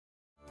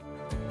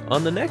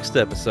On the next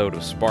episode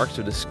of Sparks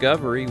of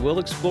Discovery, we'll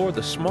explore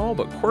the small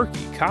but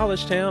quirky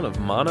college town of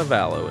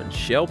Montevallo in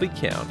Shelby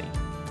County.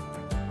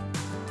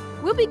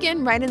 We'll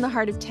begin right in the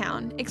heart of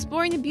town,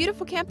 exploring the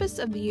beautiful campus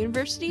of the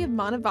University of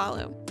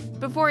Montevallo,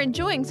 before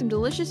enjoying some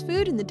delicious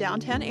food in the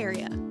downtown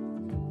area.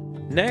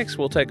 Next,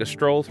 we'll take a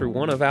stroll through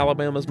one of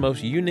Alabama's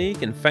most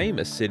unique and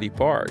famous city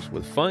parks,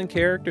 with fun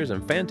characters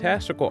and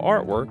fantastical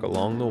artwork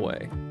along the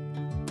way.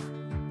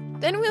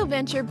 Then we'll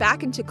venture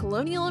back into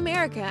Colonial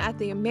America at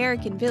the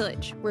American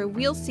Village, where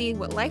we'll see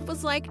what life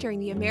was like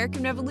during the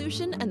American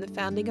Revolution and the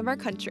founding of our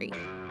country.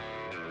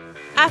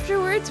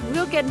 Afterwards,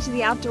 we'll get into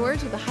the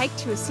outdoors with a hike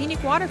to a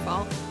scenic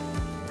waterfall,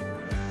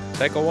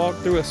 Take a walk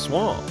through a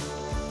swamp,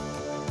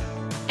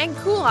 and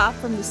cool off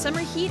from the summer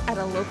heat at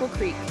a local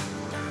creek.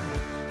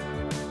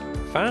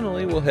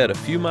 Finally, we'll head a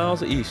few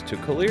miles east to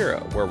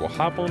Calera, where we'll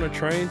hop on a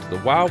train to the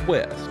Wild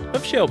West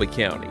of Shelby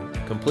County,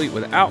 complete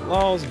with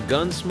outlaws,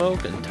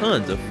 gunsmoke, and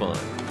tons of fun.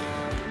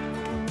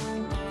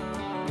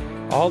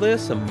 All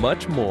this and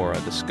much more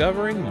on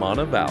Discovering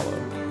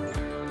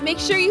Montevallo. Make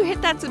sure you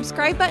hit that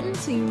subscribe button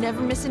so you never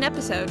miss an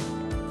episode.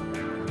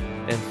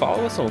 And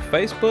follow us on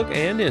Facebook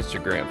and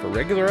Instagram for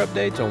regular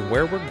updates on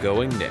where we're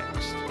going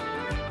next.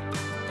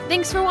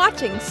 Thanks for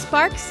watching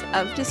Sparks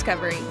of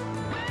Discovery.